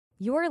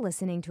You're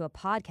listening to a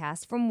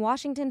podcast from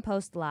Washington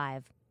Post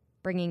Live,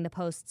 bringing the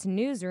Post's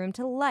newsroom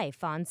to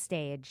life on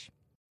stage.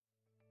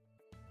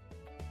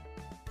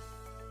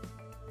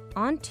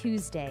 On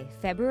Tuesday,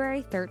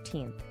 February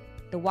 13th,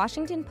 the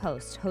Washington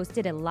Post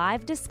hosted a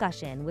live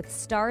discussion with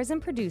stars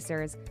and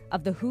producers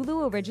of the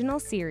Hulu original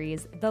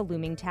series, The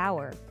Looming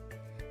Tower.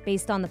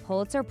 Based on the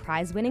Pulitzer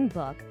Prize-winning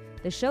book,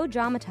 the show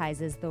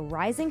dramatizes the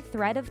rising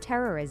threat of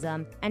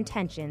terrorism and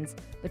tensions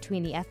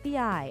between the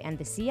FBI and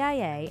the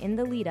CIA in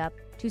the lead-up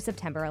to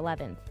September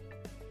 11th.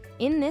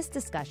 In this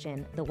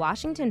discussion, the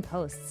Washington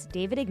Post's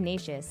David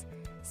Ignatius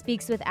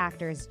speaks with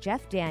actors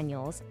Jeff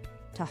Daniels,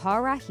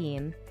 Tahar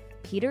Rahim,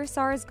 Peter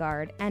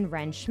Sarsgaard, and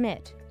Ren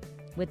Schmidt,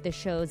 with the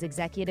show's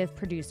executive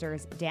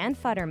producers Dan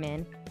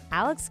Futterman,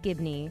 Alex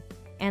Gibney,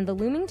 and the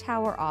Looming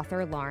Tower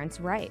author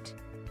Lawrence Wright.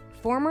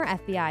 Former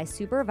FBI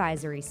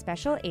Supervisory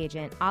Special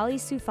Agent Ali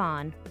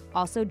Soufan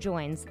also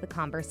joins the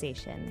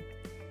conversation.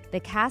 The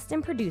cast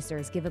and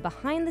producers give a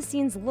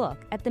behind-the-scenes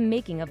look at the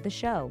making of the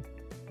show.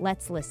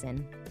 Let's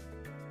listen.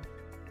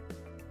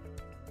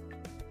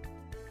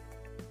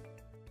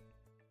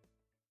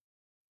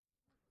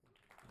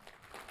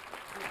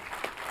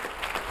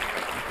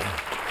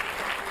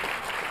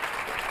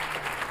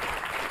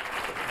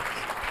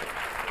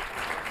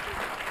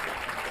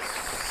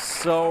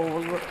 So,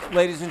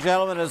 ladies and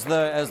gentlemen, as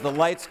the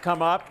lights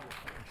come up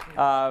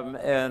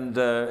and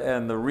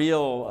the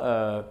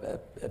real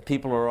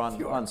people are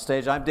on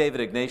stage, I'm David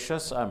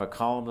Ignatius. I'm a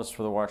columnist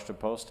for the Washington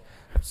Post.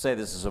 I'd say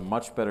this is a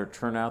much better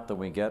turnout than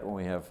we get when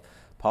we have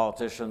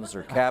politicians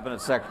or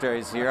cabinet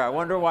secretaries here. I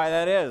wonder why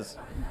that is.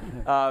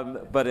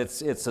 But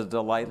it's a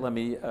delight. Let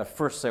me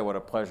first say what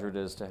a pleasure it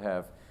is to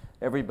have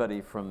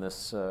everybody from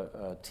this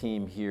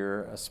team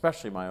here,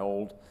 especially my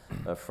old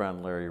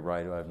friend Larry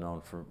Wright, who I've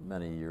known for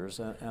many years,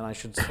 and I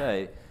should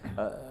say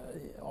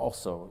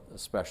also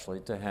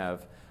especially to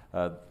have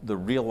the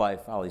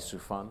real-life Ali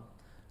Soufan,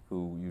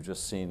 who you've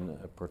just seen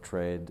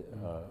portrayed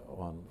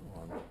on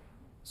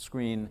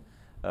screen,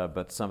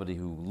 but somebody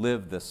who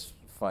lived this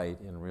fight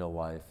in real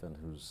life and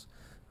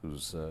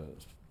whose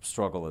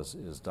struggle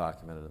is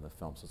documented in the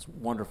film. So it's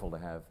wonderful to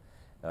have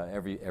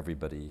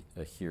everybody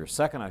here.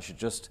 Second, I should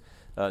just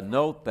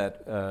note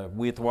that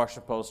we at the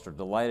Washington Post are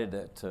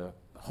delighted to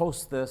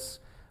host this.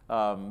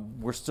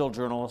 We're still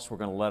journalists. We're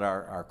going to let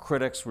our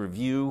critics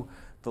review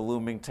the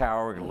Looming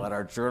Tower. We're going to let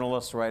our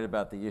journalists write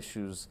about the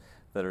issues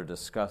that are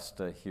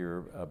discussed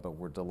here, but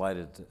we're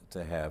delighted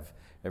to have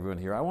everyone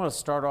here. I want to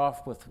start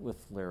off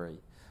with Larry,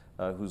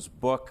 whose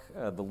book,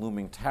 The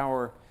Looming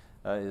Tower,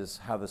 is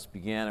how this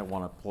began. It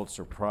won a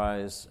Pulitzer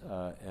Prize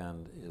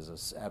and is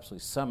an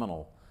absolutely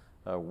seminal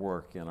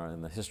work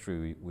in the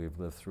history we've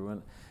lived through.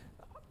 And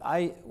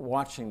I,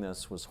 watching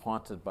this, was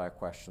haunted by a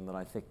question that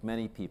I think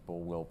many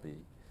people will be,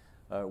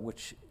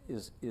 which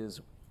is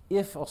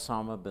if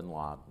Osama bin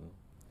Laden,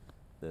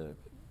 the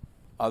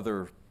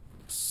other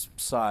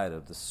side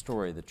of the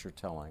story that you're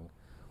telling,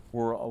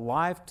 were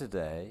alive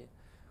today,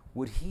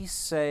 would he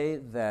say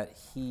that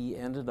he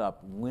ended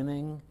up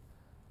winning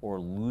or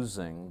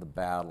losing the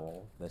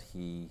battle that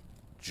he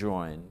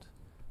joined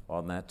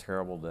on that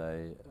terrible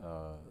day,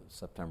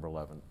 September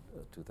 11,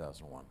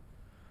 2001?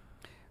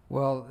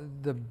 Well,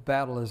 the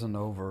battle isn't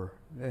over,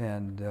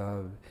 and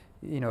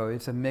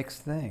it's a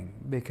mixed thing,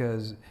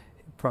 because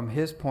from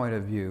his point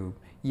of view,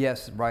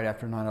 yes, right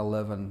after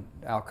 9/11,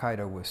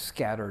 Al-Qaeda was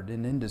scattered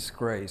and in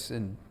disgrace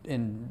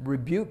and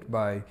rebuked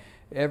by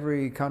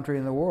every country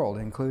in the world,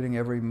 including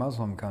every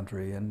Muslim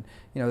country, and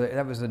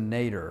that was a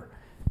nadir.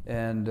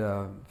 And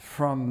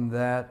from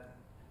that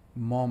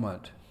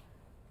moment,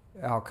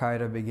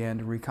 Al-Qaeda began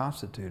to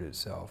reconstitute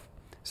itself.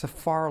 It's a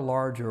far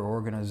larger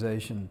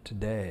organization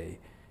today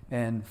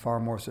and far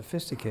more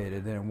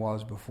sophisticated than it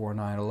was before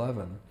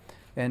 9/11.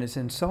 And it's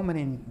in so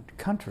many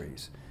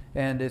countries.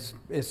 And it's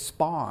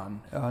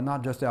spawned,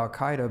 not just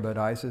Al-Qaeda, but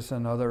ISIS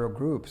and other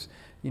groups,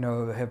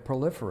 have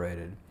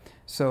proliferated.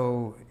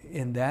 So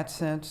in that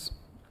sense,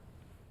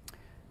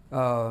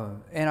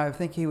 and I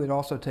think he would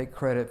also take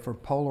credit for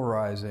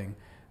polarizing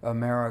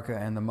America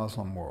and the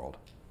Muslim world.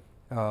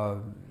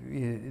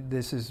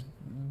 This has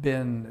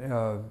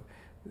been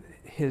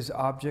his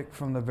object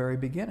from the very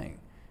beginning.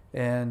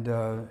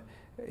 And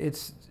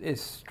it's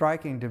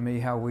striking to me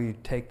how we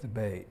take the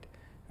bait.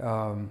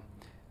 On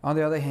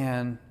the other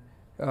hand,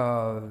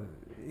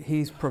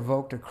 he's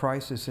provoked a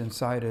crisis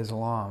inside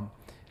Islam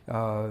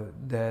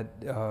that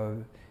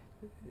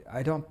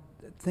I don't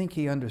think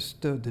he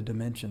understood the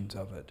dimensions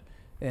of it.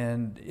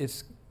 And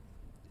it's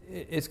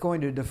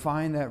going to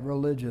define that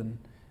religion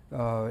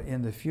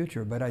in the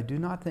future, but I do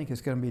not think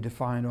it's going to be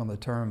defined on the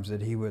terms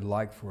that he would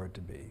like for it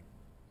to be.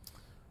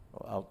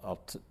 Well,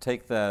 I'll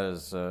take that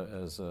as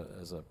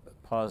a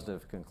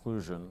positive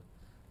conclusion.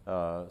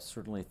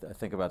 Certainly, I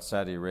think about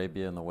Saudi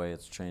Arabia and the way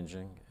it's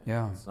changing.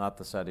 Yeah. It's not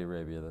the Saudi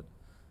Arabia that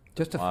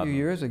just a few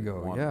years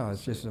ago. Yeah,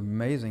 it's just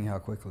amazing how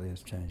quickly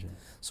it's changing.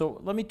 So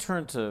let me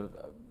turn to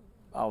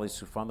Ali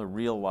Soufan, the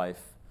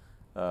real-life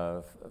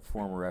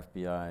former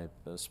FBI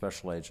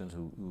special agent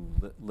who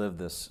lived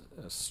this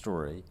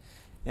story.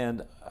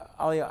 And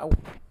Ali, I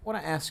want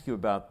to ask you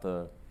about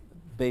the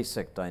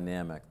basic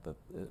dynamic that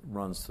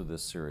runs through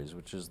this series,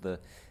 which is the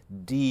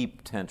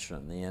deep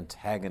tension, the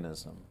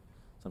antagonism,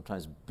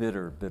 sometimes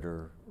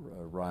bitter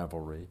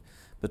rivalry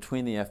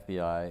between the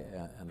FBI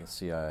and the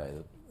CIA.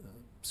 The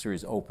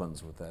series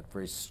opens with that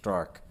very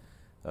stark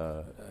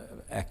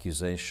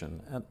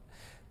accusation. And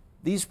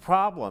these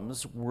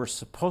problems were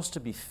supposed to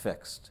be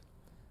fixed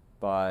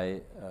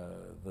by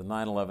the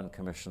 9/11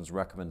 Commission's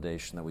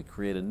recommendation that we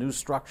create a new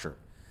structure.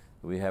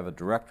 We have a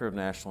director of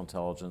national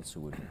intelligence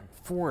who would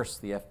force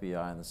the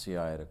FBI and the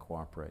CIA to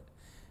cooperate.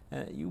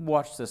 You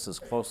watch this as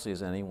closely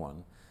as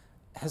anyone.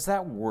 Has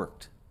that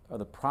worked? Are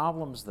the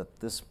problems that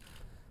this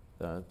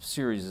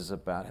series is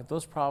about, have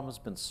those problems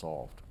been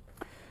solved?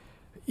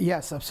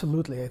 Yes,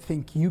 absolutely. I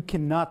think you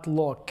cannot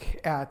look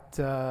at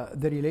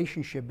the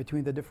relationship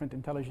between the different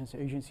intelligence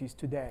agencies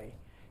today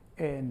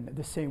in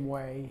the same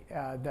way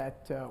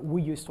that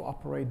we used to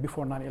operate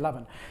before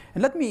 9/11.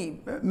 And let me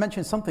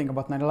mention something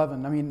about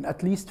 9/11. I mean,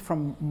 at least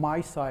from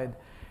my side,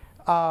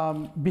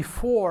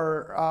 before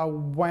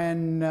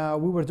when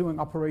we were doing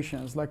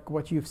operations like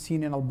what you've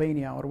seen in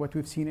Albania or what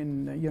we've seen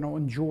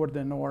in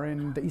Jordan or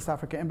in the East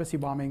Africa Embassy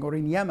bombing or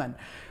in Yemen,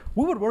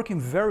 we were working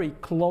very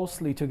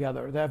closely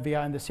together, the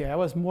FBI and the CIA. I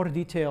was more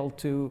detailed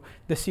to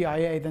the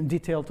CIA than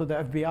detailed to the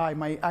FBI.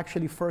 My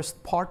actually first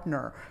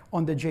partner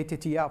on the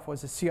JTTF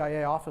was a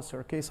CIA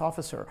officer, case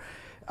officer.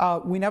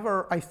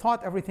 I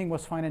thought everything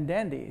was fine and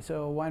dandy.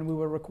 So when we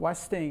were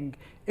requesting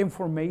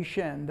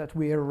information that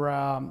we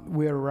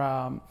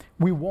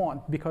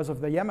want because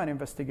of the Yemen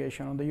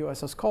investigation on the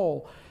USS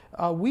Cole,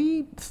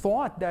 we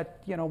thought that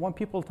when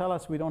people tell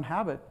us we don't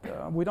have it,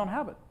 we don't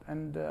have it.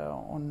 And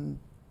on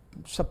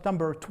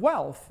September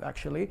 12th,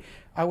 actually,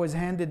 I was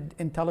handed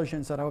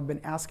intelligence that I've been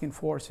asking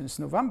for since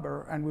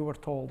November, and we were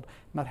told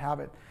not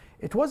have it.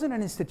 It wasn't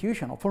an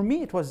institutional. For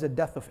me, it was the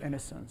death of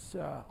innocence,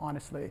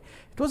 honestly.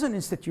 It wasn't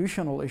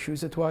institutional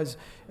issues. It was,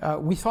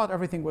 we thought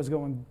everything was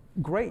going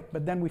great,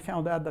 but then we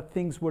found out that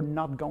things were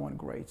not going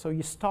great. So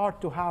you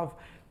start to have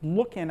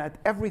looking at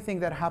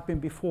everything that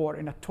happened before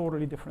in a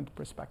totally different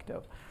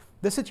perspective.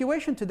 The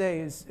situation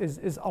today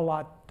is a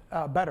lot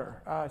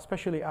better,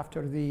 especially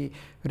after the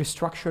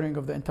restructuring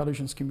of the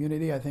intelligence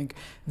community. I think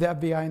the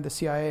FBI and the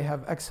CIA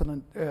have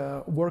excellent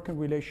working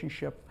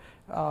relationship,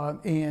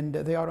 and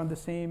they are on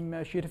the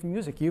same sheet of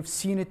music. You've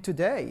seen it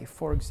today,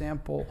 for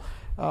example,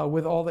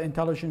 with all the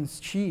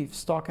intelligence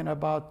chiefs talking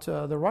about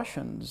the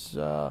Russians,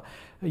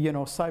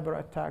 cyber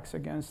attacks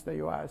against the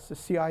US, the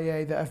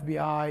CIA, the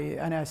FBI,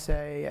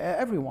 NSA,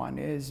 everyone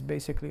is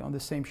basically on the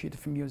same sheet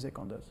of music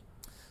on this.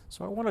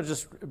 So I want to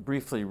just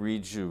briefly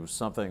read you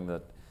something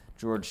that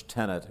George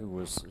Tenet, who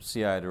was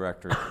CIA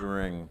director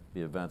during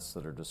the events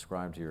that are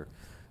described here,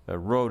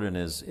 wrote in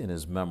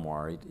his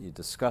memoir. He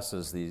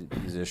discusses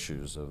these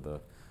issues of the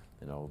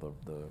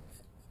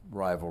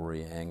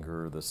rivalry,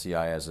 anger. The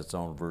CIA has its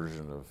own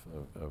version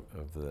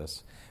of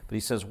this. But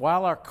he says,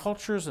 while our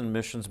cultures and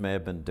missions may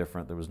have been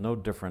different, there was no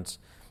difference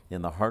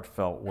in the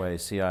heartfelt way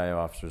CIA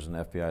officers and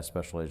FBI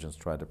special agents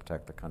tried to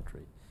protect the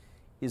country.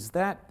 Is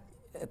that,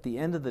 at the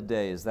end of the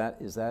day, is that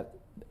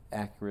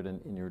accurate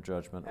in your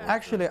judgment?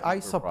 Actually, I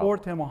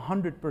support him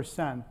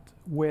 100%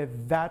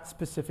 with that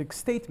specific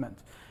statement.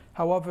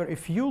 However,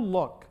 if you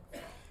look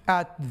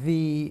at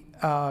the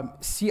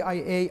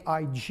CIA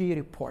IG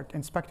report,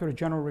 Inspector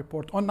General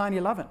report on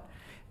 9/11,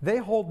 they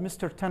hold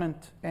Mr.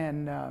 Tenet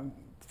and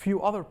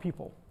few other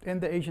people in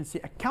the agency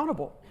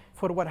accountable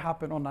for what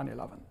happened on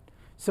 9/11.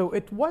 So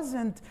it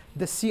wasn't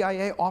the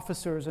CIA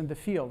officers in the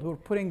field who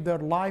were putting their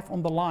life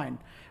on the line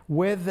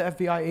with the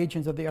FBI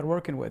agents that they are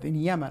working with in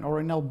Yemen or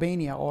in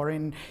Albania or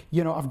in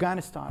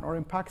Afghanistan or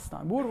in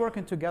Pakistan. We were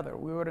working together.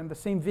 We were in the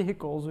same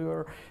vehicles. We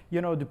were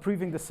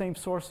debriefing the same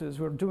sources.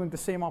 We were doing the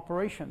same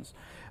operations.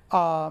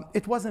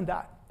 It wasn't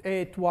that.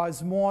 It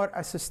was more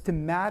a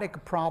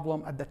systematic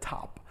problem at the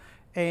top.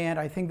 And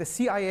I think the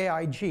CIA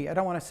IG, I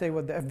don't want to say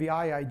what the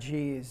FBI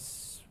IG is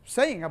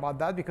saying about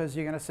that, because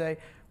you're going to say,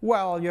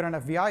 well, you're an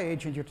FBI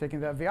agent, you're taking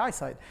the FBI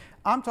side.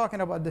 I'm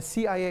talking about the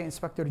CIA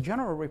Inspector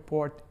General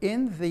report.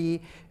 In the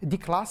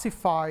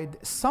declassified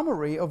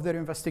summary of their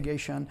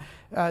investigation,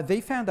 they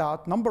found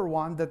out, number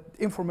one, that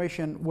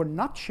information were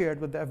not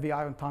shared with the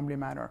FBI in a timely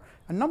manner.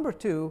 And number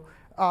two,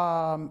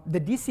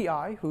 the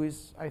DCI, who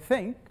is, I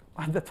think,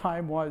 at the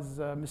time was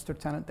Mr.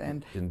 Tenet,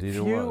 and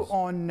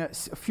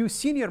few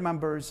senior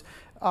members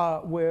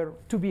were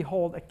to be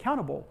held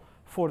accountable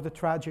for the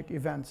tragic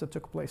events that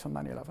took place on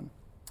 9/11.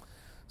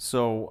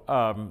 So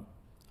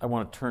I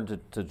want to turn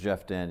to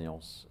Jeff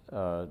Daniels.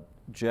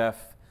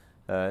 Jeff,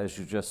 as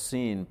you've just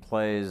seen,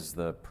 plays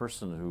the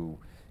person who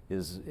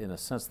is, in a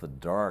sense, the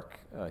dark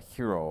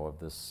hero of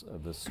this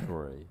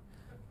story,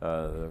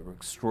 the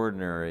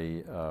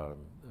extraordinary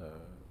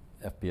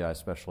FBI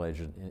special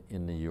agent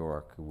in New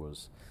York who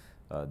was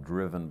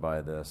driven by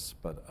this,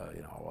 but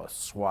a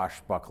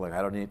swashbuckling.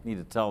 I don't need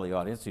to tell the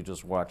audience. You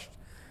just watched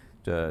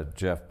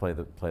Jeff play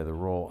the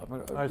role.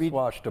 I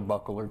swashed a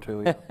buckle or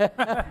two.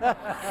 Yeah.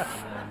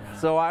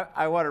 So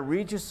I want to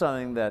read you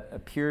something that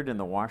appeared in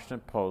the Washington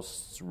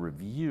Post's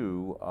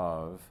review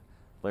of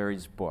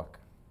Larry's book.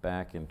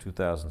 back in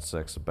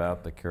 2006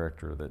 about the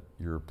character that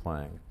you're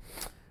playing.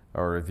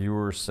 A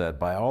reviewer said,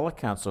 by all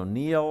accounts,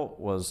 O'Neill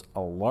was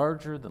a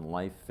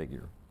larger-than-life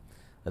figure,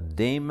 a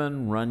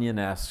Damon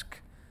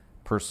Runyon-esque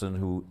person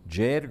who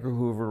J. Edgar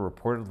Hoover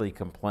reportedly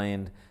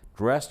complained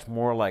dressed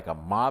more like a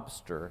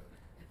mobster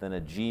than a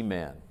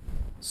G-man.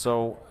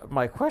 So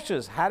my question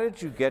is, how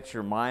did you get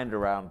your mind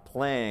around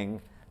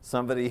playing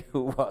somebody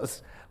who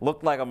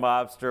looked like a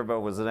mobster but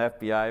was an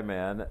FBI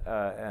man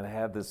and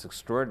had this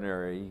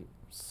extraordinary,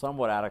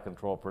 somewhat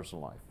out-of-control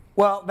personal life?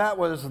 Well, that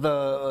was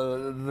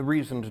the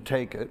reason to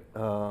take it.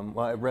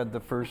 I read the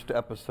first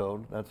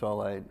episode. That's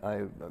all I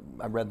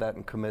read that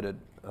and committed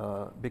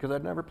because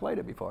I'd never played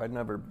it before. I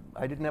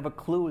didn't have a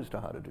clue as to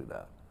how to do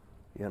that.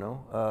 You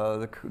know,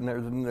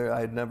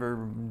 I'd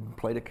never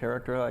played a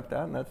character like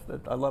that, and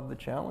I love the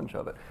challenge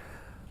of it.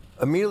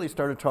 Immediately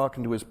started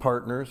talking to his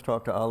partners,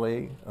 talked to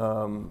Ali,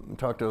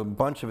 talked to a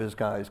bunch of his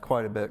guys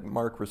quite a bit,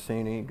 Mark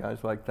Rossini,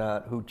 guys like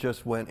that, who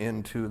just went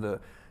into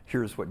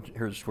here's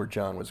where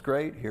John was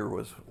great, here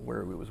was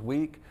where he was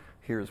weak,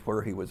 here's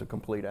where he was a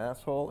complete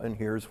asshole, and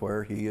here's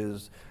where he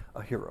is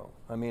a hero.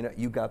 I mean,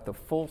 you got the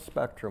full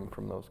spectrum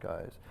from those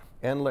guys,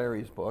 and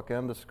Larry's book,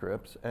 and the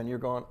scripts, and you're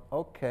going,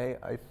 okay,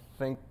 I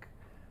think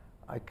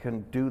I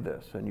can do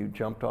this. And I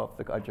jumped off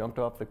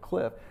the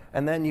cliff,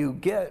 and then you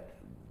get,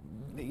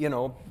 you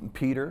know,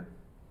 Peter,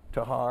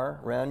 Tahar,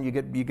 Ren, you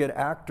get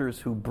actors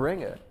who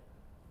bring it.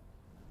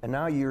 And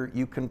now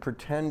you can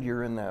pretend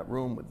you're in that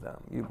room with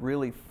them. You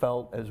really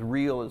felt as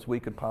real as we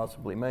could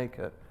possibly make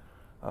it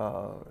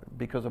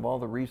because of all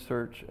the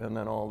research and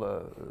then all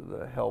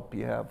the help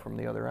you have from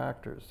the other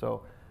actors.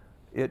 So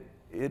it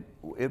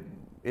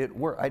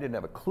worked. I didn't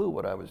have a clue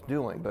what I was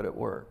doing, but it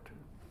worked.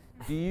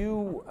 Do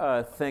you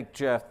think,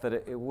 Jeff, that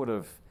it would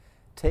have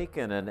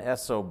taken an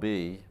SOB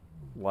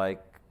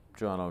like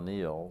John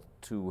O'Neill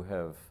to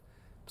have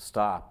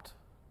stopped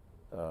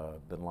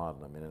bin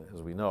Laden? I mean,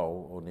 as we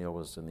know, O'Neill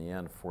was in the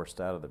end forced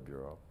out of the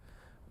Bureau.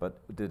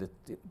 But did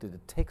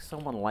it take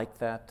someone like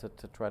that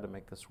to try to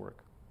make this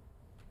work?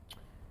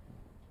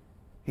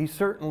 He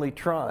certainly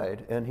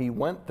tried, and he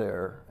went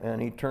there,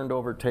 and he turned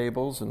over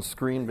tables and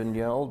screamed and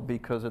yelled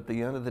because at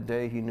the end of the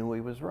day, he knew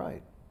he was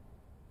right.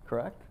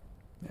 Correct?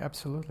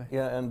 Absolutely.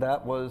 Yeah, and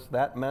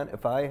that meant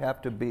if I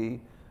have to be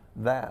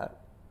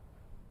that,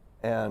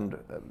 and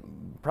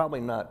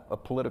probably not a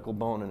political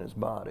bone in his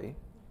body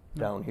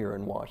down here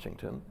in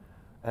Washington,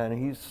 and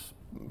he's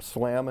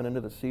slamming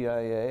into the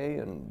CIA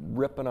and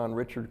ripping on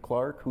Richard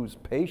Clark, whose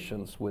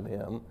patience with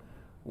him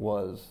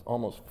was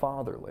almost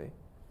fatherly.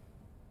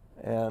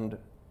 And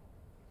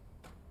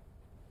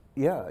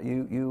yeah,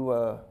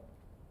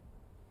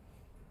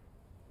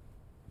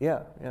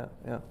 Yeah.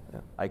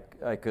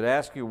 I could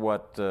ask you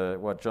what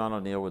John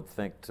O'Neill would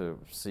think to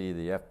see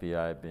the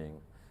FBI being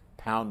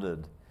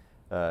pounded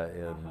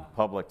in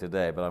public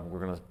today, but we're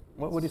going to...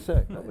 What would he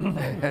say? He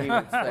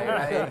would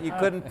say, you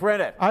couldn't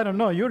print it. I don't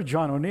know. You're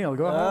John O'Neill.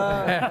 Go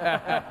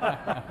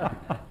ahead.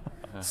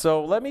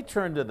 So let me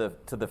turn to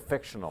the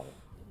fictional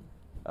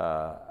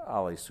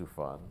Ali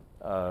Soufan,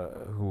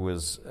 who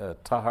is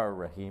Tahar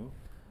Rahim,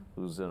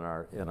 who's in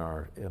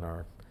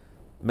our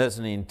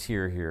mezzanine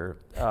tier here.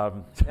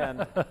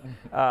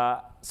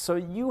 So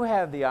you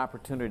had the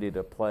opportunity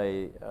to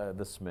play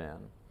this man.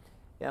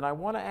 And I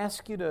want to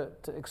ask you to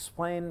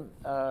explain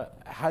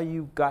how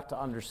you got to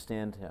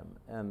understand him.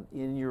 And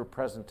in your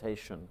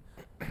presentation,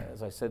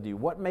 as I said to you,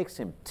 what makes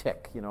him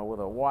tick? You know, with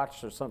a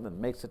watch or something that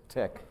makes it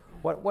tick.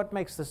 What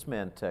makes this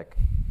man tick,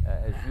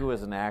 as you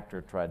as an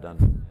actor tried to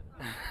understand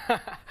him?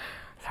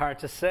 It's hard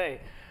to say.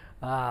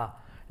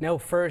 No,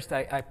 first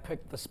I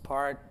picked this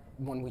part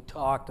when we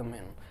talked. I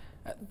mean,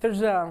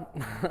 there's a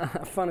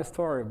funny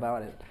story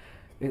about it.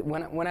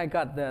 When I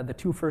got the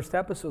two first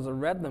episodes, I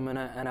read them and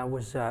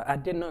I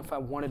didn't know if I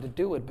wanted to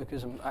do it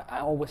because I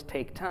always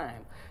take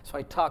time. So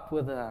I talked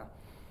with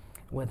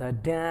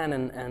Dan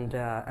and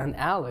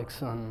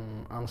Alex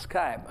on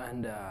Skype,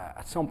 and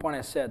at some point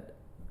I said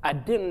I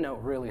didn't know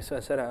really. So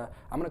I said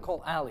I'm going to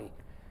call Ali,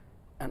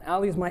 and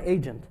Ali is my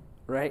agent,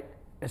 right?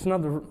 It's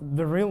not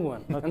the real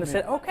one. Not and they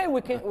said, okay,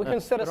 we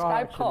can set a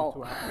Skype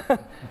call.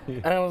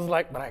 And I was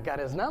like, but I got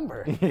his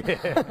number.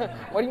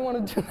 What do you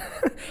want to do?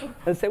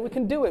 And said, we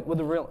can do it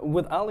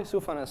with Ali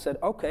Soufan. I said,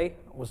 okay,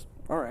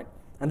 all right.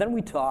 And then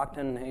we talked,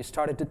 and he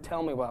started to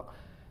tell me about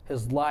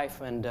his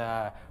life and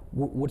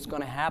what's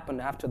going to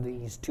happen after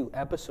these two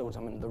episodes.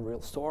 I mean, the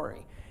real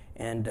story.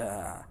 And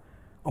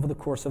over the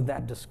course of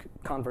that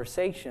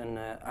conversation,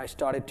 I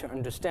started to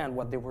understand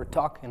what they were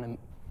talking and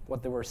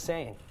what they were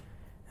saying.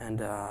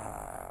 And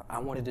I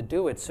wanted to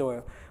do it.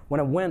 So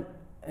when I went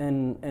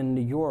in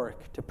New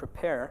York to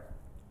prepare,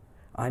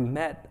 I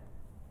met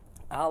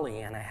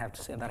Ali, and I have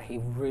to say that he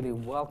really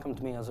welcomed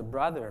me as a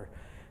brother.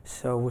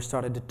 So we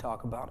started to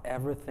talk about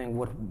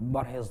everything,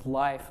 about his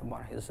life,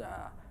 about his,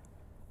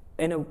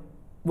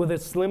 with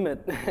its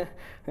limit,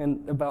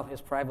 and about his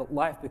private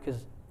life,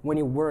 because when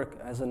you work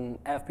as an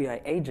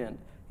FBI agent,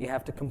 you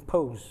have to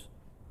compose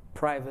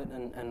private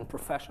and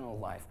professional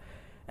life.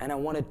 And I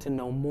wanted to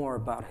know more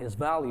about his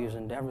values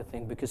and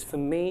everything, because for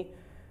me,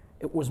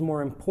 it was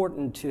more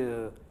important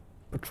to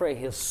portray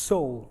his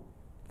soul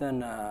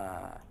than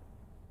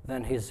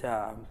his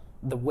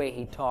the way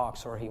he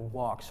talks or he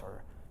walks,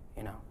 or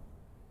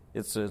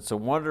It's a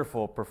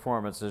wonderful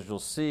performance, as you'll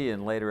see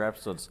in later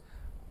episodes.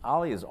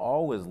 Ali is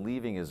always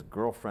leaving his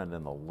girlfriend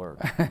in the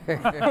lurch.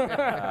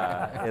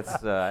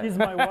 She's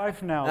my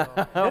wife now.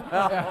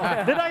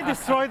 Did I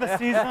destroy the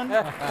season?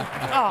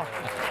 Oh,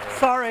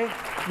 sorry.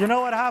 You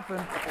know what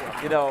happened?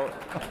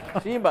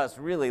 She must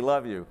really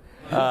love you.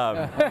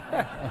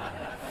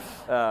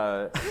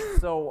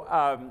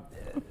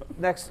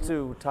 Next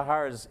to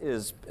Tahar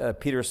is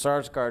Peter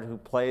Sarsgaard, who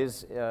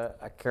plays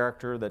a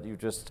character that you've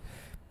just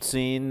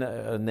seen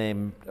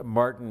named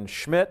Martin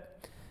Schmidt.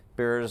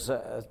 Bears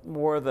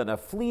more than a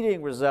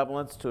fleeting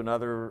resemblance to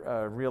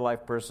another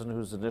real-life person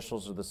whose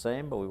initials are the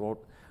same, but we won't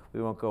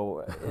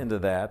go into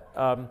that.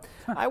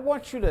 I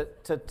want you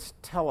to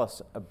tell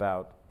us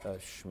about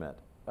Schmidt.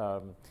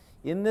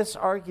 In this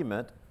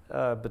argument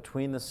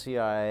between the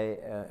CIA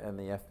and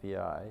the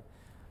FBI,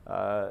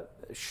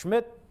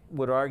 Schmidt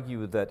would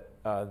argue that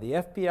the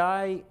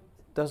FBI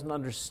doesn't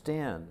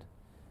understand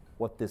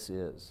what this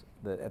is.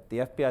 That the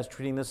FBI is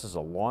treating this as a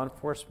law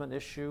enforcement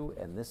issue,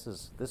 and this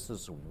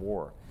is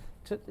war.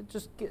 To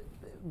just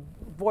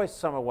voice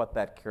some of what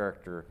that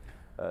character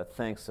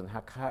thinks and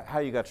how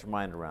you got your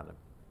mind around him.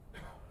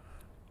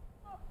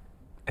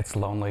 It's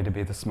lonely to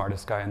be the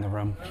smartest guy in the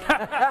room.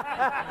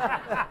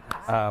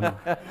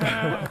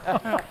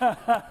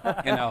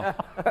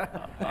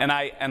 And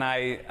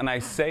I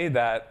say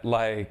that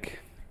like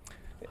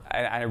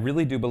I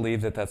really do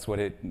believe that that's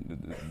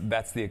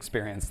the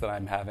experience that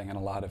I'm having, and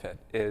a lot of it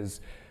is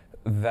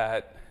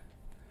that.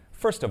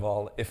 First of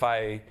all, if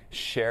I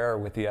share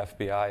with the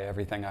FBI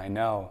everything I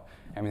know,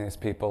 these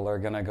people are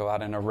going to go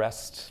out and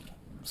arrest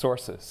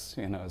sources,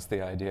 is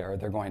the idea, or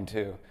they're going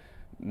to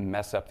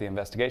mess up the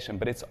investigation.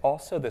 But it's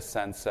also the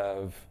sense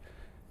of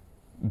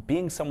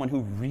being someone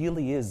who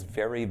really is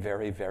very,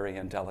 very, very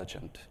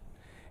intelligent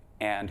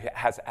and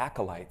has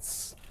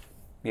acolytes.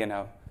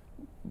 There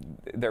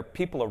are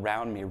people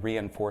around me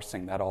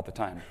reinforcing that all the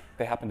time.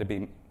 They happen to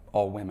be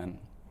all women.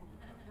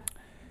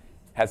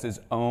 Has his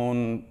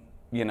own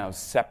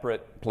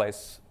separate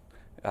place,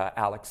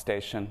 Alex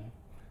Station.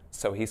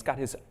 So he's got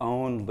his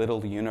own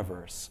little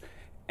universe.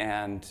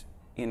 And,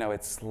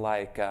 it's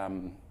like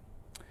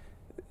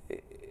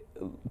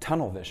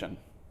tunnel vision.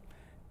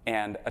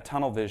 And a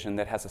tunnel vision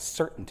that has a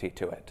certainty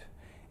to it.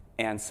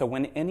 And so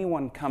when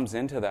anyone comes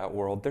into that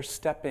world, they're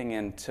stepping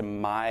into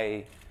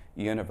my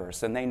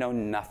universe, and they know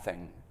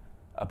nothing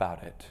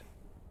about it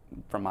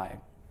from my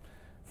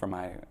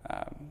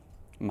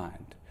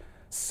mind.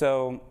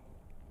 So.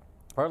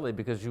 Partly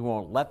because you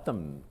won't let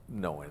them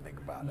know anything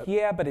about it.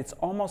 Yeah, but it's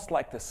almost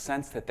like the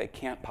sense that they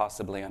can't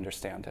possibly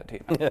understand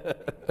it even.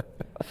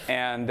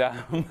 And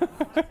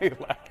he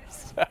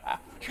laughs.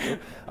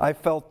 I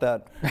felt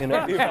that.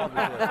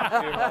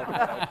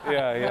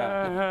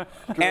 Yeah.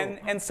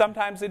 And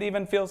sometimes it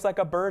even feels like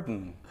a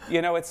burden.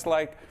 It's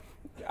like,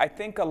 I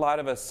think a lot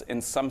of us in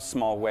some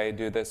small way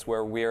do this,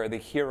 where we are the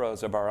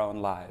heroes of our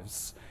own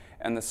lives.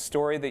 And the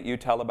story that you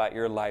tell about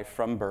your life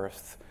from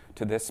birth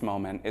to this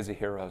moment is a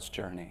hero's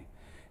journey.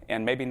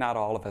 And maybe not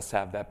all of us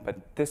have that,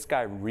 but this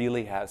guy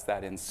really has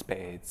that in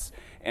spades.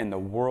 And the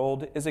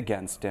world is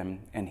against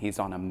him, and he's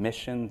on a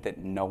mission that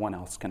no one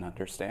else can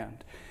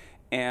understand.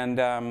 And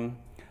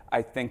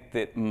I think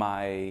that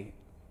my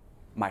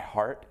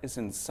heart is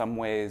in some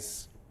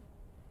ways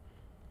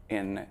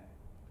in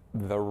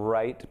the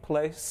right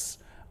place.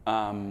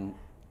 I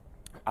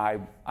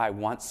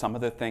want some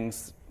of the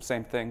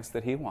same things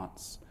that he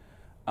wants.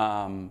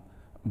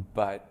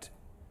 But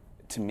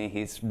to me,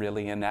 he's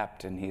really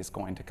inept, and he's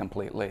going to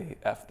completely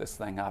F this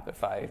thing up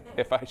if I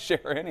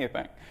share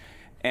anything.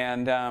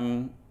 And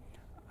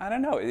I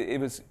don't know. It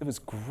was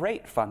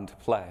great fun to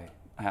play,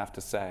 I have to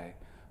say,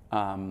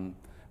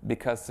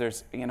 because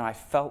there's I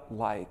felt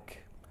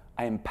like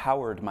I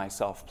empowered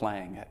myself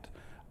playing it.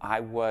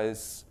 I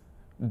was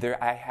there.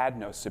 I had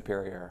no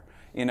superior.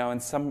 In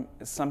some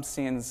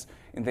scenes,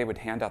 they would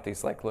hand out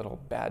these like little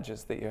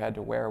badges that you had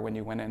to wear when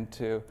you went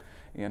into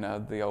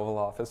the Oval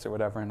Office or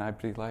whatever, and I'd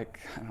be like,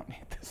 I don't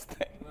need this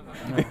thing.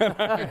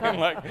 I'm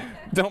like,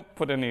 don't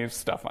put any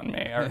stuff on me.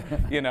 Or,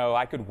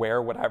 I could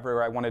wear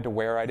whatever I wanted to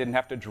wear. I didn't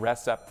have to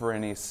dress up for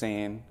any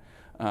scene.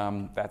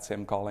 That's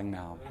him calling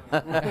now.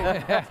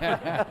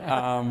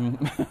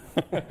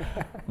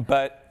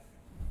 But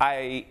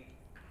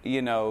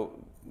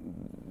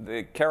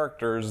the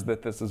characters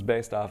that this is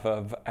based off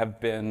of have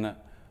been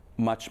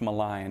much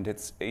maligned.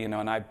 It's,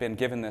 and I've been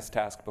given this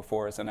task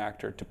before as an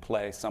actor to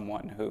play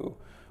someone who,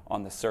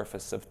 on the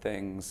surface of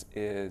things,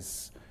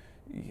 is,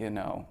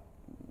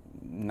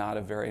 not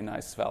a very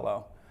nice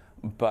fellow.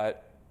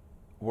 But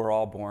we're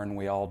all born,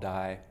 we all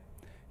die.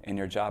 And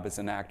your job as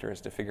an actor is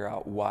to figure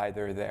out why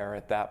they're there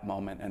at that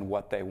moment and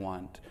what they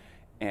want.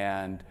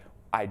 And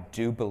I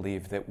do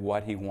believe that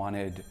what he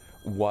wanted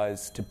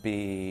was to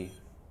be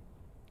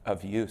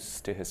of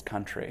use to his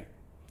country.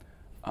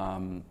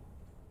 And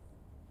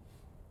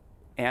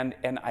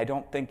I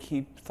don't think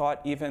he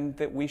thought even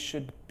that we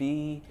should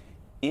be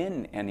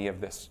in any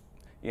of this.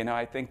 You know,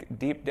 I think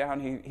deep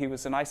down he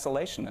was an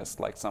isolationist,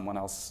 like someone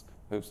else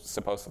who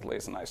supposedly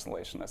is an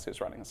isolationist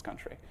who's running this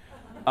country.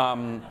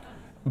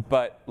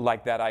 But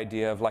like that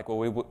idea of like,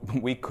 well,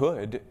 we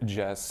could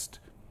just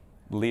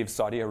leave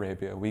Saudi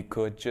Arabia, we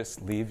could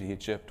just leave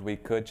Egypt, we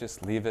could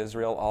just leave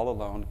Israel all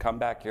alone, come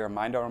back here,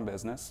 mind our own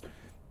business,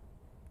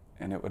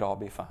 and it would all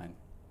be fine.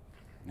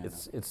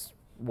 It's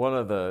one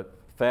of the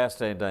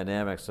fascinating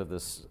dynamics of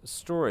this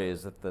story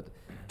is that the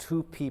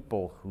two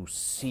people who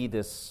see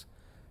this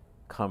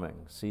coming,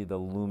 see the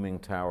looming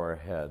tower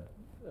ahead,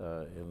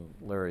 in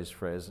Larry's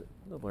phrase,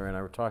 Larry and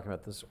I were talking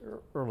about this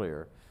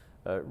earlier,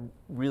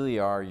 really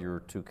are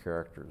your two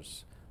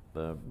characters,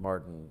 the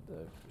Martin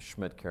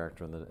Schmidt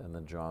character and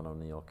the John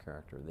O'Neill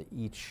character. They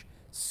each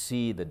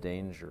see the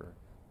danger.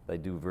 They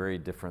do very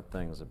different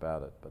things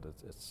about it, but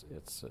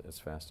it's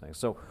fascinating.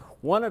 So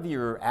one of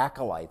your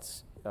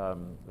acolytes,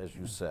 as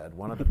you said,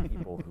 one of the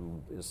people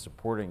who is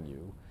supporting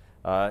you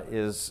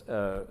is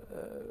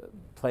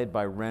played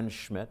by Ren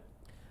Schmidt.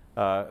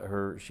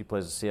 She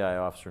plays a CIA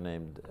officer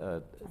named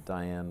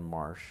Diane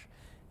Marsh.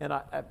 And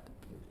I'm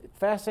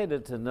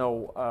fascinated to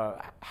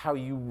know how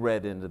you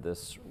read into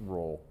this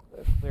role.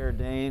 Claire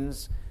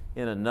Danes,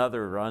 in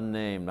another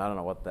unnamed, I don't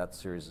know what that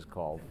series is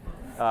called,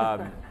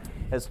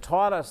 has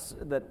taught us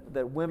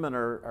that women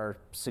are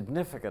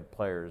significant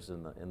players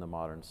in the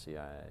modern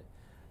CIA.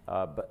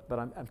 But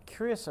I'm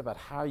curious about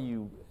how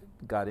you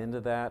got into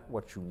that,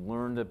 what you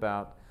learned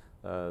about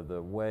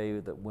the way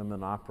that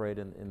women operate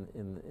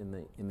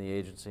in the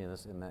agency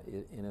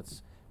in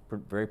its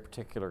very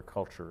particular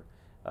culture,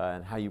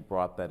 and how you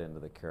brought that into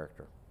the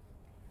character.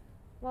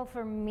 Well,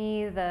 for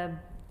me,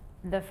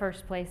 the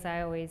first place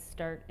I always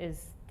start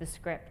is the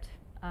script,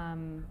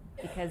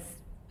 because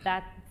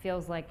that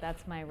feels like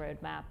that's my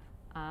roadmap.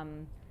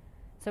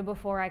 So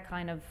before I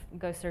kind of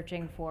go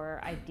searching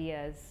for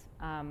ideas,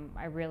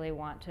 I really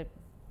want to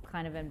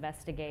kind of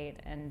investigate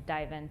and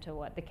dive into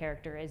what the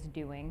character is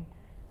doing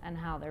and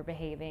how they're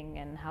behaving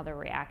and how they're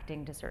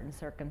reacting to certain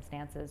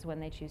circumstances when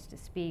they choose to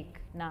speak,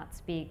 not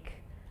speak.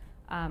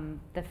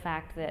 The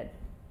fact that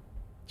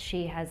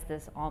she has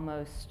this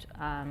almost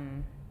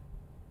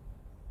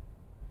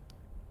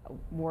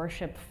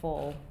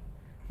worshipful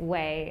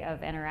way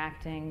of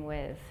interacting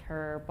with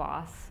her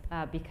boss,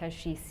 because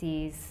she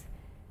sees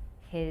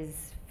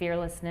his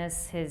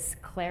fearlessness, his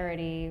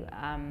clarity,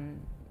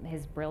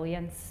 his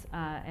brilliance,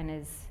 and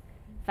is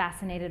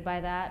fascinated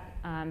by that,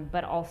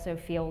 but also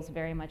feels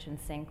very much in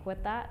sync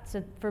with that.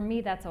 So for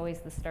me, that's always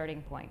the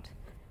starting point.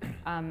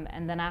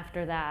 And then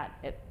after that,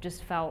 it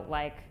just felt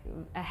like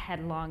a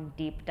headlong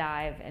deep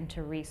dive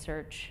into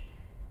research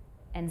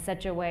in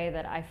such a way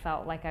that I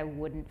felt like I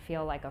wouldn't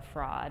feel like a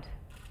fraud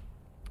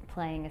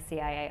playing a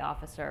CIA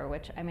officer,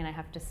 which, I mean, I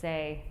have to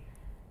say,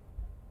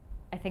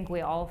 I think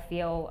we all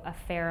feel a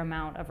fair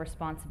amount of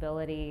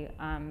responsibility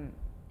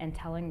in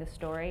telling the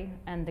story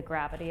and the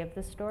gravity of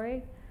the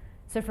story.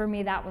 So for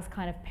me, that was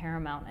kind of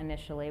paramount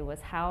initially,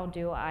 was how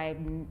do I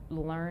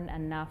learn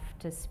enough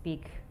to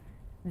speak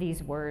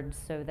these words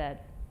so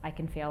that I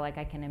can feel like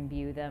I can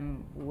imbue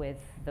them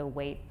with the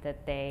weight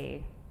that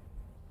they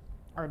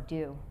are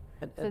due.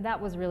 So that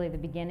was really the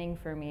beginning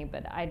for me,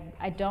 but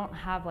I don't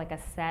have like a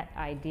set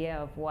idea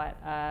of what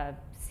a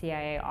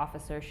CIA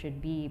officer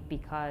should be,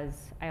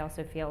 because I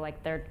also feel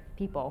like they're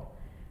people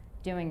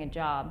doing a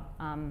job,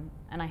 and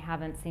I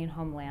haven't seen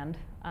Homeland,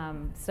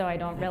 so I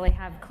don't really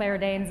have Claire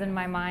Danes in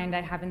my mind.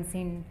 I haven't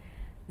seen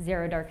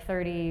Zero Dark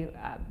 30,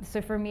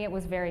 so for me it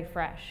was very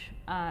fresh,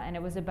 and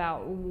it was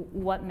about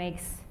what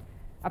makes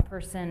a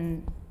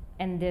person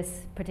in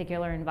this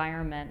particular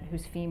environment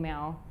who's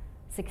female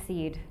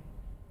succeed,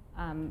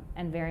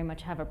 and very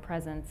much have a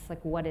presence.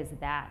 Like, what is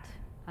that?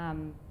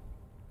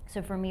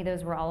 So for me,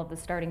 those were all of the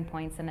starting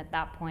points, and at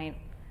that point,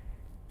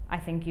 I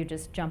think you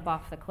just jump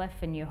off the cliff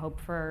and you hope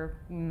for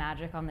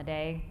magic on the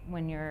day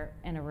when you're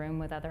in a room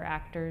with other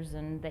actors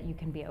and that you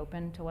can be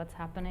open to what's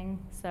happening.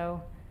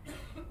 So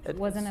it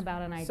wasn't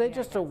about an idea. Say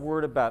just a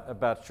word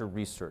about your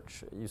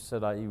research. You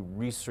said you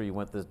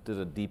did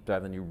a deep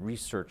dive and you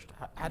researched.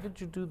 How did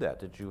you do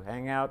that? Did you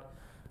hang out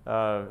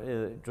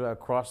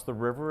across the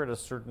river at a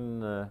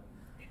certain...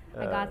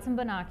 I got some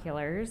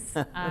binoculars.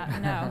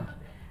 No.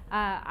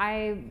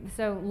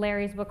 So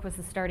Larry's book was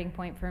the starting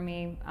point for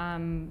me,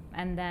 and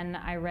then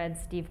I read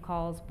Steve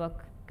Call's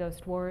book,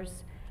 Ghost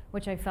Wars,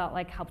 which I felt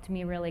like helped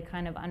me really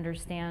kind of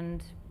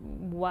understand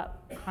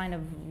what kind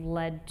of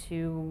led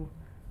to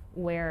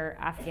where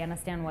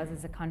Afghanistan was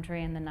as a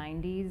country in the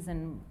 90s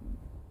and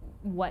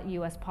what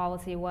U.S.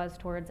 policy was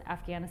towards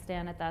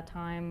Afghanistan at that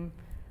time,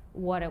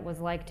 what it was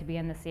like to be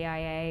in the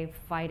CIA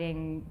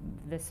fighting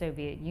the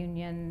Soviet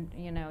Union,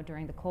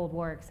 during the Cold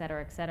War, et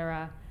cetera, et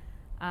cetera.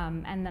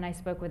 And then I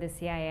spoke with a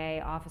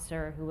CIA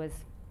officer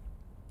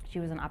she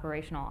was an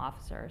operational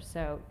officer.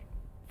 So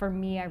for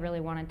me, I really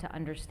wanted to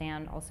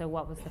understand also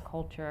what was the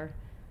culture,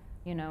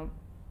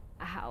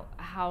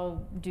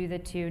 how do the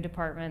two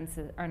departments,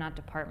 or not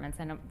departments,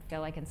 I don't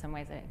feel like in some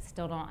ways I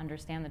still don't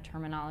understand the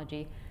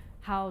terminology.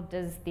 How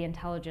does the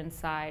intelligence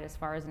side, as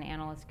far as an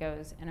analyst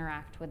goes,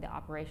 interact with the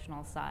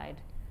operational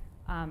side?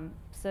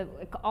 So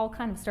it all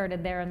kind of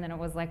started there, and then it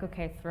was like,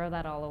 okay, throw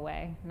that all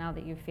away now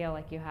that you feel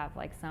like you have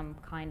like some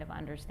kind of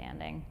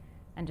understanding,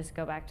 and just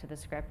go back to the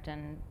script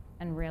and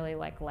really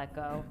like let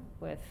go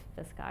with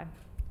this guy.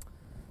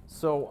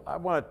 So I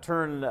want to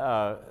turn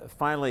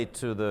finally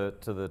to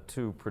the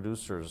two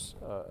producers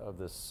of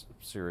this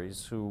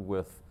series, who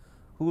with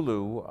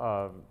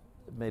Hulu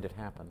made it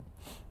happen,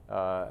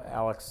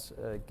 Alex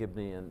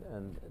Gibney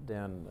and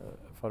Dan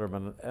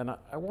Futterman. And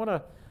I want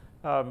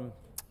to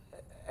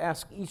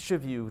ask each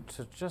of you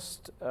to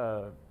just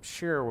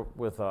share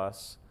with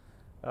us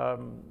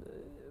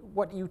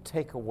what you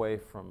take away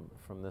from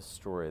this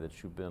story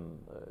that you've been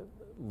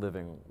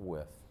living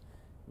with.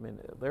 I mean,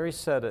 Larry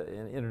said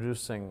in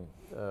introducing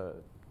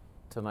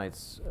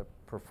tonight's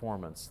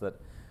performance that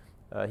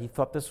he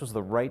thought this was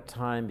the right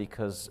time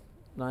because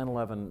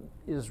 9/11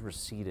 is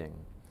receding.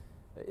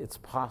 It's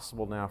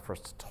possible now for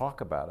us to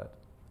talk about it.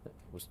 It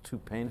was too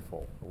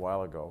painful a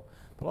while ago.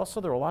 But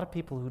also there are a lot of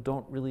people who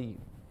don't really,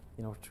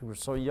 who are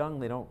so young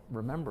they don't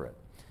remember it.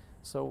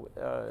 So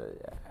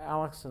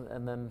Alex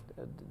and then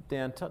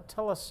Dan,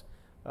 tell us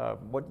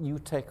what you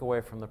take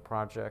away from the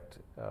project,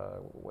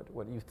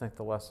 what you think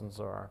the lessons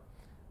are.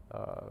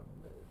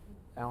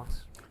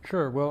 Alex?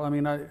 Sure. Well, I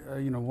mean,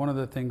 one of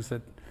the things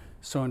that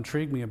so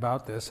intrigued me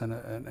about this,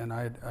 and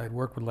I'd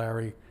worked with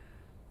Larry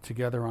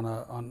together on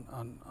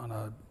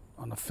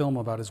a film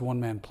about his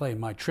one-man play,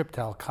 My Trip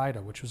to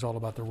Al-Qaeda, which was all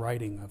about the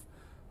writing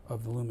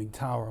of the Looming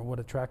Tower, and what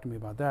attracted me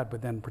about that,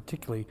 but then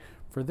particularly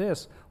for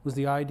this, was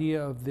the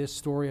idea of this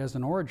story as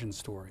an origin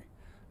story.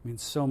 I mean,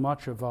 so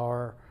much of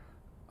our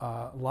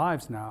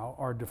lives now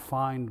are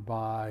defined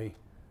by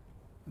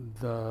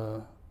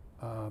the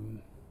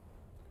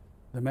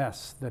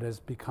mess that has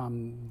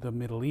become the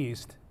Middle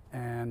East,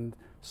 and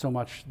so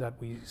much that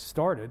we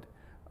started,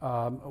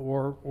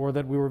 or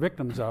that we were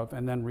victims of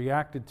and then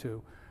reacted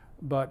to.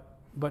 But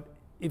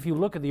if you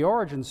look at the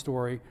origin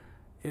story,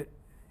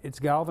 it's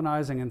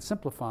galvanizing and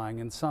simplifying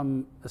in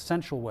some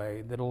essential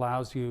way that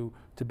allows you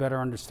to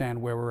better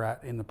understand where we're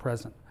at in the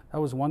present.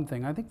 That was one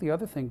thing. I think the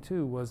other thing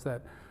too was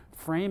that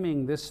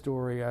framing this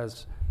story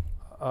as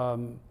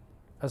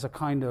a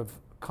kind of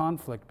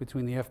conflict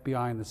between the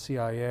FBI and the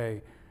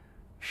CIA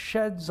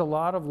sheds a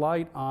lot of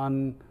light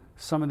on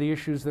some of the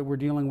issues that we're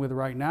dealing with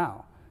right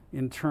now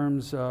in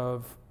terms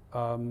of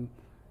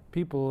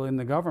people in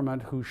the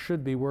government who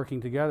should be working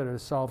together to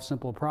solve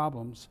simple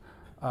problems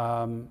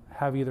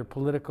have either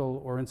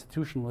political or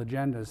institutional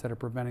agendas that are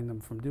preventing them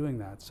from doing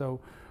that. So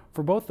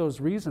for both those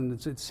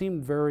reasons, it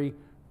seemed very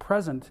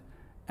present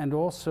and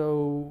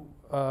also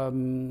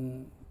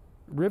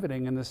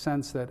riveting in the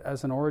sense that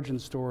as an origin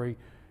story,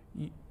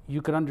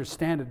 you could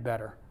understand it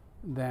better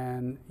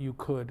than you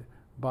could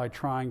by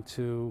trying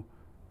to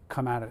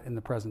come at it in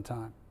the present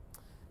time.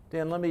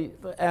 Dan, let me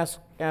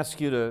ask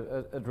you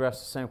to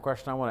address the same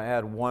question. I want to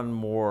add one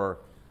more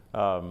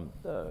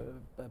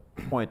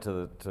point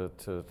to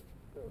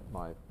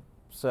my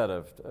set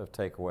of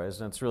takeaways,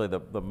 and it's really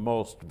the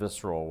most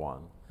visceral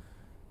one,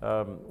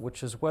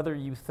 which is whether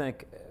you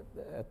think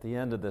at the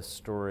end of this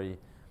story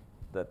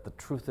that the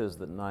truth is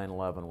that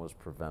 9/11 was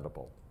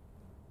preventable,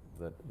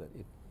 that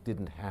it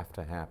didn't have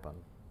to happen.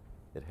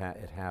 It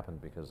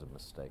happened because of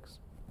mistakes.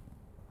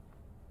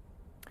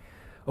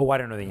 Oh, I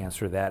don't know the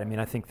answer to that. I mean,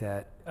 I think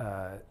that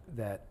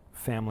that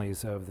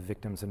families of the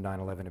victims of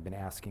 9/11 have been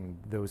asking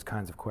those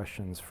kinds of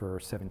questions for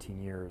 17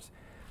 years,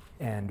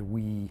 and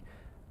we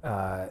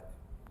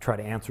try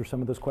to answer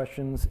some of those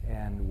questions.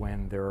 And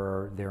when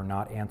they're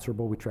not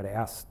answerable, we try to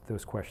ask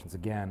those questions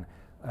again,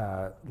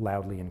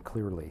 loudly and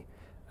clearly.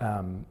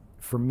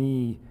 For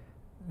me,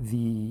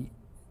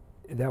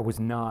 that was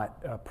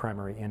not a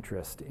primary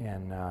interest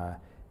in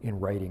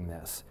writing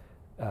this.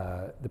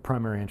 The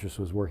primary interest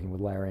was working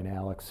with Larry and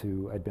Alex,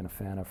 who I'd been a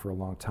fan of for a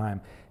long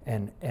time,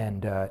 and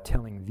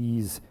telling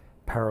these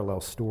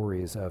parallel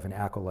stories of an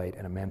acolyte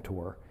and a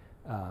mentor,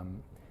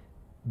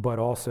 but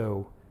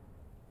also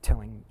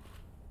telling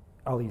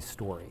Ali's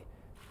story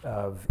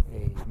of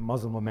a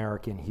Muslim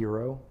American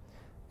hero,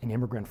 an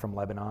immigrant from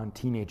Lebanon,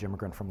 teenage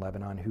immigrant from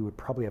Lebanon, who would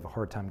probably have a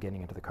hard time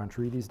getting into the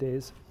country these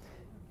days,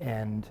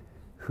 and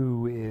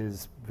who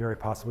is very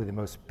possibly the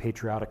most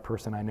patriotic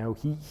person I know.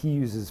 He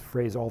uses the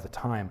phrase all the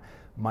time,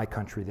 my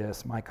country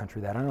this, my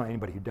country that. I don't know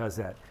anybody who does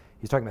that.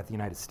 He's talking about the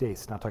United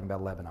States, not talking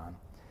about Lebanon.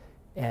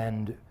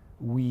 And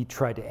we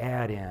tried to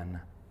add in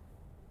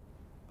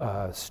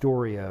a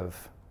story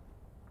of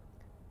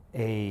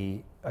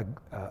a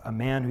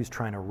man who's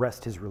trying to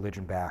wrest his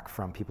religion back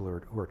from people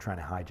who are trying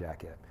to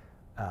hijack it.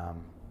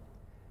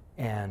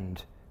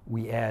 And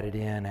we added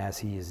in, as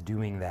he is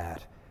doing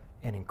that,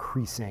 an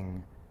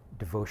increasing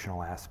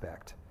devotional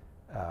aspect,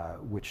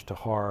 which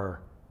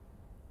Tahar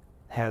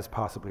has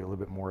possibly a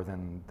little bit more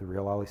than the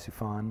real Ali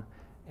Soufan,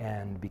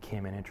 and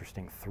became an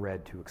interesting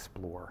thread to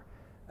explore.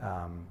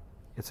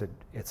 It's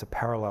a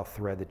parallel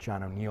thread that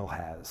John O'Neill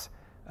has,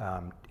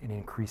 an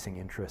increasing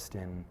interest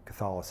in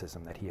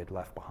Catholicism that he had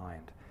left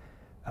behind.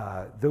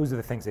 Those are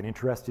the things that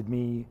interested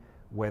me.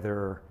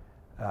 Whether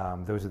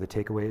those are the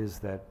takeaways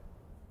that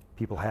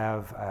people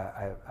have,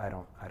 I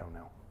don't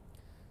know.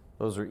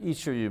 Those are,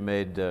 each of you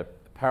made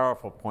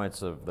powerful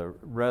points of the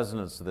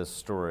resonance of this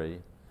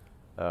story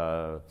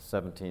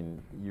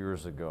 17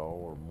 years ago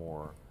or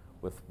more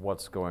with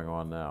what's going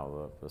on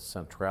now, the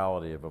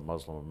centrality of a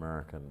Muslim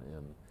American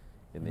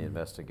in the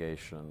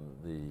investigation,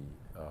 the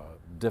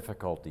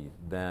difficulty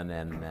then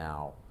and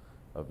now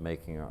of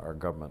making our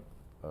government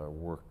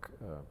work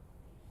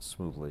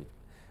smoothly.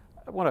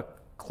 I want to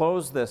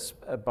close this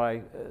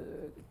by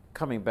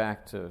coming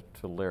back to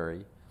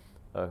Larry,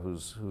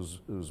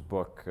 whose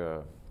book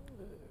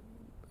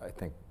I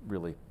think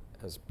really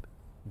has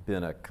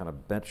been a kind of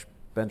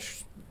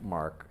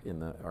benchmark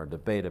in our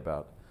debate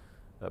about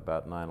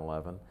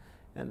 9/11,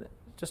 and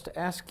just to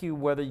ask you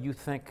whether you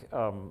think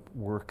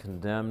we're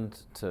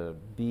condemned to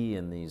be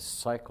in these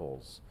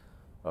cycles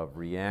of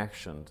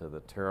reaction to the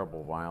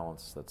terrible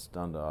violence that's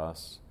done to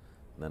us,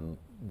 and then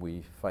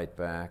we fight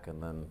back,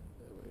 and then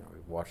we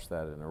watched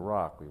that in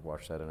Iraq, we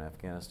watched that in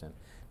Afghanistan.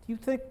 Do you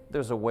think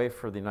there's a way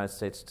for the United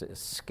States to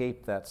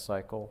escape that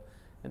cycle?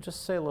 And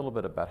just say a little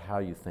bit about how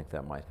you think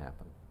that might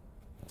happen.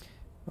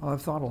 Well,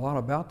 I've thought a lot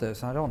about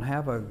this. I don't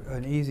have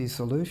an easy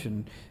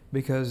solution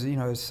because,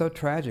 it's so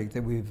tragic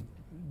that we've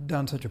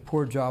done such a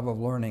poor job of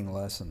learning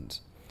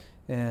lessons.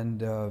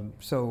 And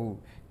so,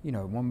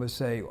 one would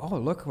say, oh,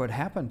 look what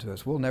happened to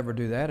us. We'll never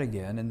do that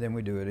again. And then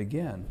we do it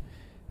again.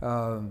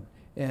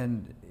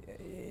 And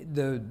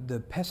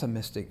the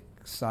pessimistic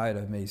side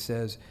of me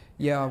says,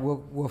 yeah,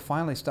 we'll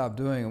finally stop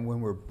doing it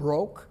when we're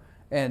broke.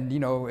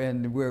 And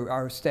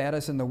our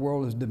status in the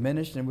world is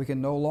diminished, and we can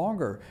no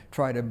longer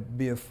try to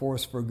be a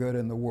force for good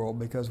in the world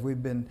because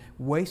we've been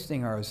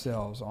wasting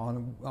ourselves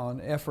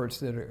on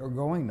efforts that are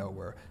going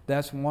nowhere.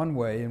 That's one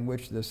way in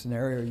which the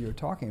scenario you're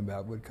talking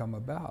about would come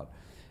about.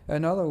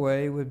 Another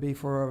way would be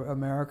for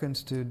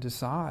Americans to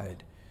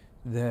decide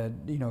that,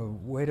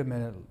 wait a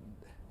minute,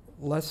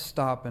 let's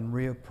stop and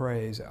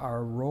reappraise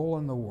our role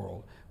in the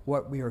world,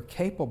 what we are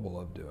capable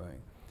of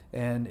doing,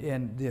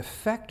 and the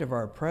effect of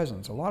our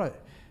presence. A lot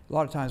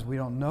of times we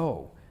don't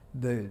know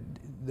the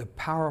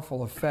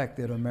powerful effect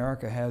that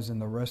America has in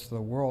the rest of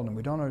the world, and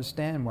we don't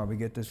understand why we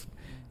get this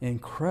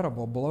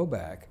incredible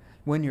blowback.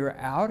 When you're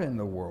out in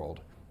the world,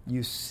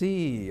 you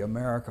see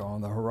America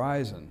on the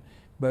horizon,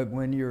 but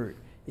when you're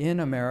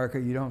in America,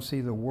 you don't see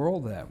the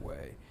world that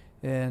way.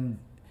 And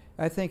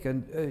I think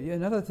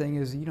another thing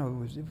is,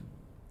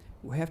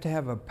 we have to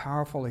have a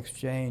powerful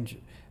exchange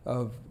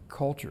of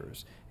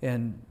cultures,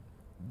 and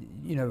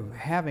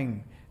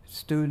having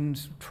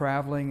students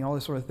traveling, all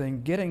this sort of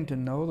thing, getting to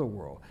know the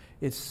world.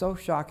 It's so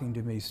shocking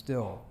to me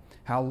still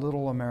how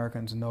little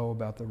Americans know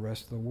about the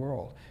rest of the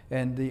world,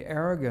 and the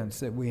arrogance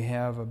that we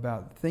have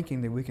about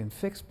thinking that we can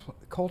fix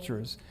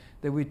cultures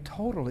that we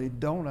totally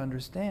don't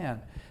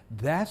understand.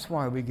 That's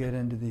why we get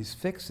into these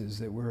fixes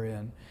that we're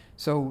in.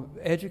 So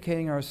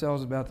educating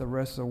ourselves about the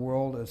rest of the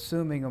world,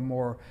 assuming a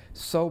more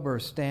sober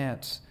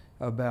stance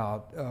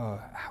about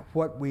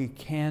what we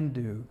can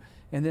do,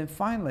 and then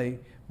finally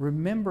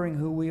remembering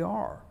who we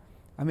are.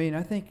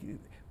 I think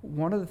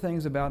one of the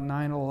things about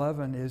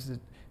 9/11 is that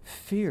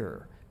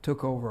fear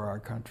took over our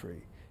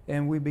country,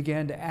 and we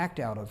began to act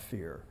out of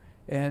fear,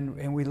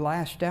 and we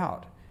lashed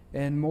out.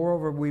 And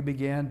moreover, we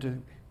began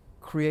to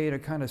create a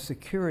kind of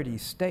security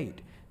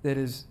state that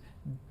is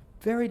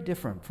very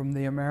different from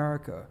the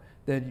America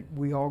that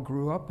we all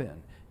grew up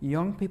in.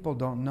 Young people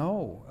don't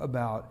know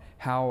about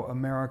how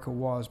America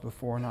was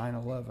before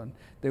 9/11.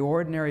 The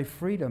ordinary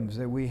freedoms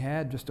that we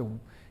had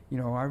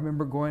I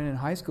remember going in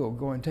high school,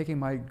 taking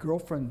my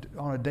girlfriend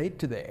on a date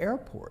to the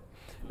airport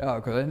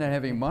because I didn't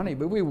have any money.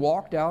 But we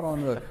walked out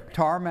on the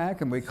tarmac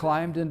and we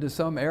climbed into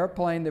some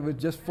airplane that was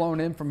just flown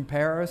in from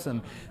Paris,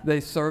 and they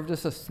served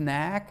us a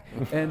snack.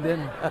 And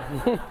then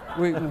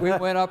we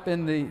went up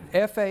in the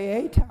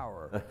FAA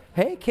tower.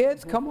 Hey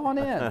kids, come on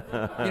in.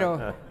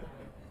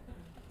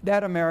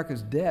 That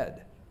America's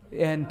dead,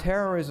 and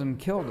terrorism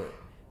killed it.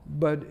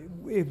 But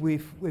if we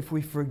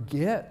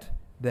forget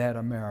that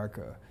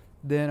America,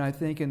 then I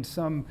think in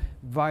some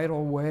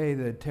vital way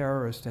the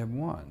terrorists have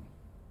won.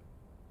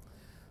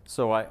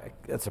 So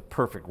that's a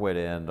perfect way to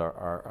end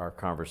our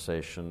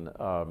conversation.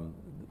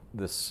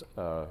 This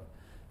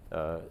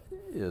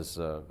is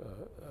a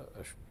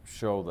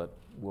show that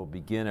will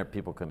begin, or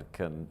people can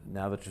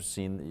now that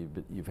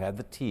you've had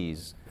the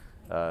tease,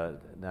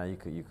 now you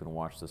can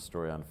watch this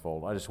story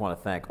unfold. I just want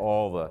to thank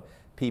all the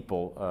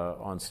people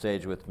on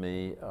stage with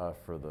me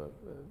for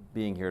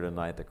being here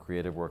tonight, the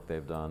creative work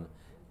they've done.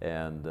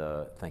 And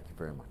thank you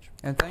very much.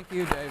 And thank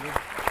you, David.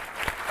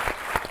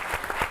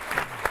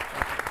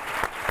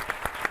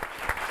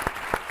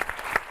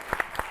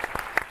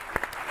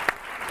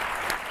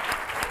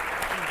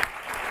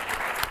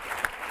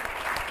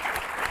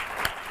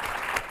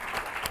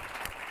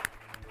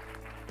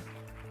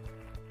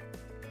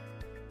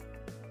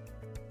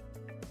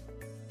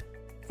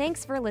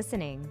 Thanks for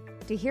listening.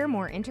 To hear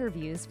more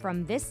interviews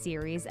from this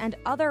series and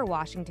other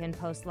Washington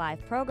Post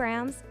Live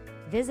programs,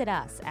 visit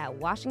us at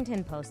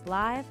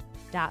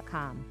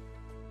WashingtonPostLive.com.